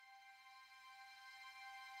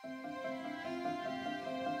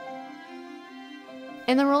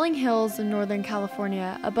In the rolling hills of Northern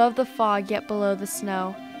California, above the fog yet below the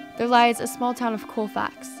snow, there lies a small town of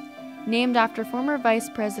Colfax, named after former Vice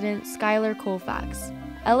President Schuyler Colfax.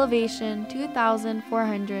 Elevation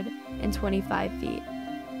 2,425 feet.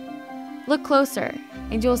 Look closer,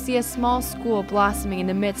 and you'll see a small school blossoming in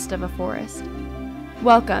the midst of a forest.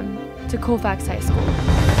 Welcome to Colfax High School.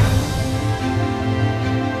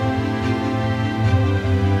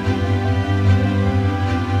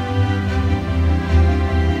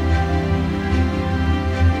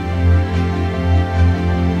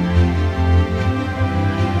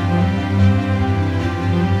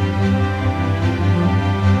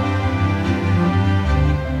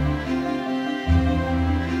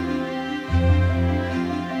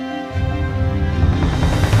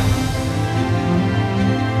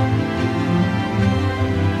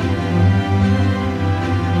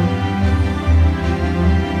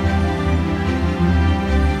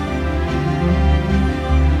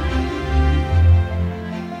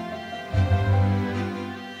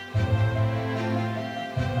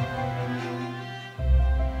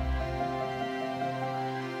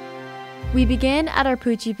 We begin at our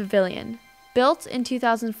Pucci Pavilion. Built in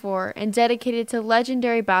 2004 and dedicated to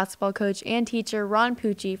legendary basketball coach and teacher Ron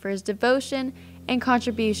Pucci for his devotion and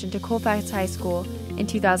contribution to Colfax High School in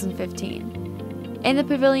 2015. In the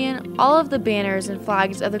pavilion, all of the banners and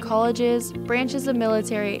flags of the colleges, branches of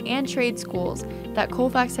military, and trade schools that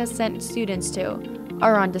Colfax has sent students to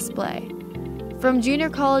are on display. From junior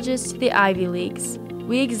colleges to the Ivy Leagues,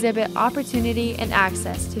 we exhibit opportunity and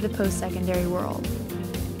access to the post-secondary world.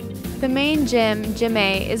 The main gym, Gym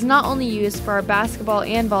A, is not only used for our basketball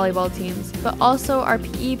and volleyball teams, but also our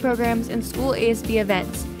PE programs and school ASB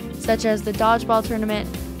events, such as the Dodgeball Tournament,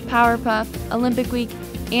 Power Puff, Olympic Week,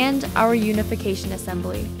 and our Unification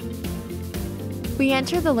Assembly. We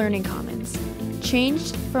enter the Learning Commons.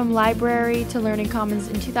 Changed from library to Learning Commons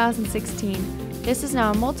in 2016, this is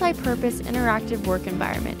now a multi-purpose interactive work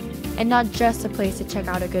environment, and not just a place to check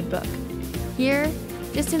out a good book. Here,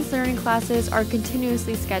 distance learning classes are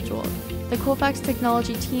continuously scheduled. The Colfax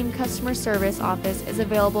Technology Team Customer Service Office is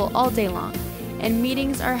available all day long, and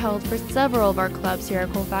meetings are held for several of our clubs here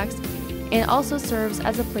at Colfax, and also serves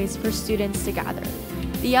as a place for students to gather.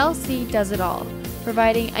 The LC does it all,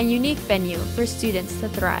 providing a unique venue for students to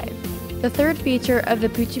thrive. The third feature of the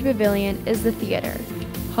Pucci Pavilion is the theater,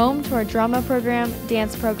 home to our drama program,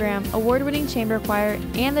 dance program, award-winning chamber choir,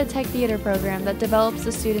 and the tech theater program that develops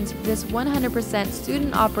the students for this 100%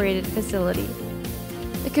 student-operated facility.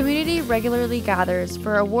 The community regularly gathers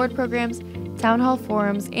for award programs, town hall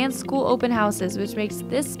forums, and school open houses, which makes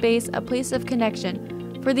this space a place of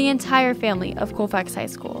connection for the entire family of Colfax High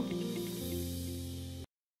School.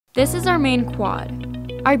 This is our main quad.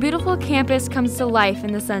 Our beautiful campus comes to life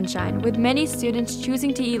in the sunshine, with many students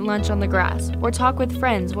choosing to eat lunch on the grass or talk with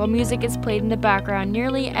friends while music is played in the background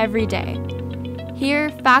nearly every day.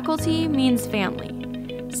 Here, faculty means family.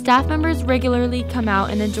 Staff members regularly come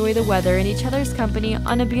out and enjoy the weather and each other's company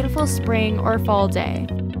on a beautiful spring or fall day.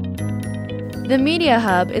 The Media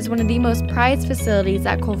Hub is one of the most prized facilities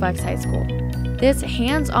at Colfax High School. This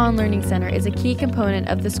hands-on learning center is a key component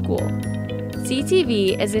of the school.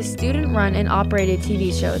 CTV is a student-run and operated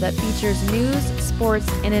TV show that features news, sports,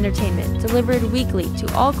 and entertainment delivered weekly to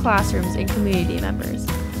all classrooms and community members.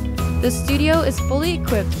 The studio is fully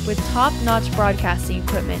equipped with top-notch broadcasting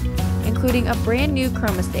equipment, including a brand new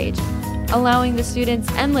chroma stage, allowing the students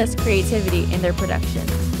endless creativity in their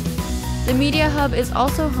productions. The Media Hub is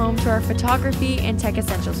also home to our Photography and Tech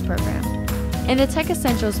Essentials program. In the Tech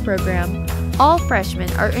Essentials program, all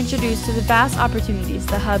freshmen are introduced to the vast opportunities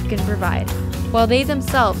the Hub can provide, while they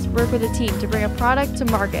themselves work with a team to bring a product to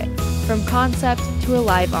market, from concept to a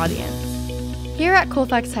live audience. Here at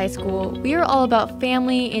Colfax High School, we are all about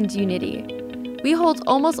family and unity. We hold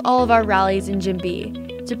almost all of our rallies in Gym B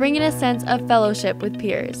to bring in a sense of fellowship with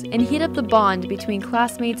peers and heat up the bond between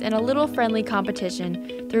classmates in a little friendly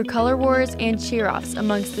competition through color wars and cheer-offs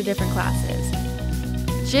amongst the different classes.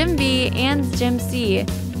 Gym B and Gym C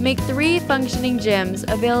make 3 functioning gyms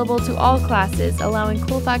available to all classes, allowing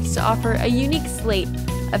Colfax to offer a unique slate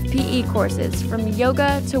of PE courses from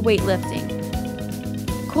yoga to weightlifting.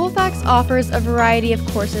 Colfax offers a variety of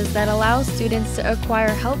courses that allow students to acquire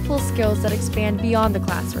helpful skills that expand beyond the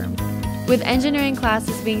classroom, with engineering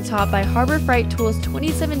classes being taught by Harbor Freight Tool's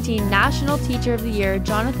 2017 National Teacher of the Year,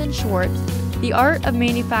 Jonathan Schwartz. The art of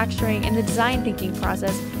manufacturing and the design thinking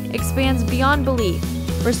process expands beyond belief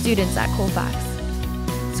for students at Colfax.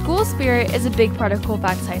 School spirit is a big part of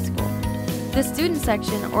Colfax High School. The student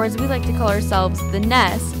section, or as we like to call ourselves, the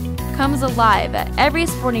Nest, comes alive at every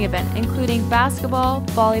sporting event, including basketball,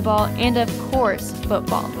 volleyball, and of course,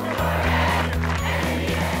 football.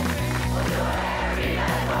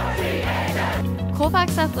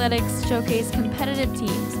 Colfax athletics showcase competitive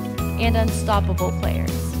teams and unstoppable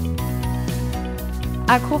players.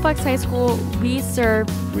 At Colfax High School, we serve,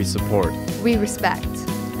 we support, we respect,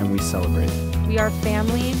 and we celebrate. We are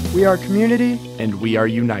family, we are community, and we are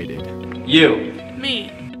united. You,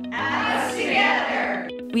 me, us together.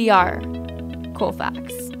 We are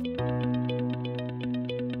Colfax.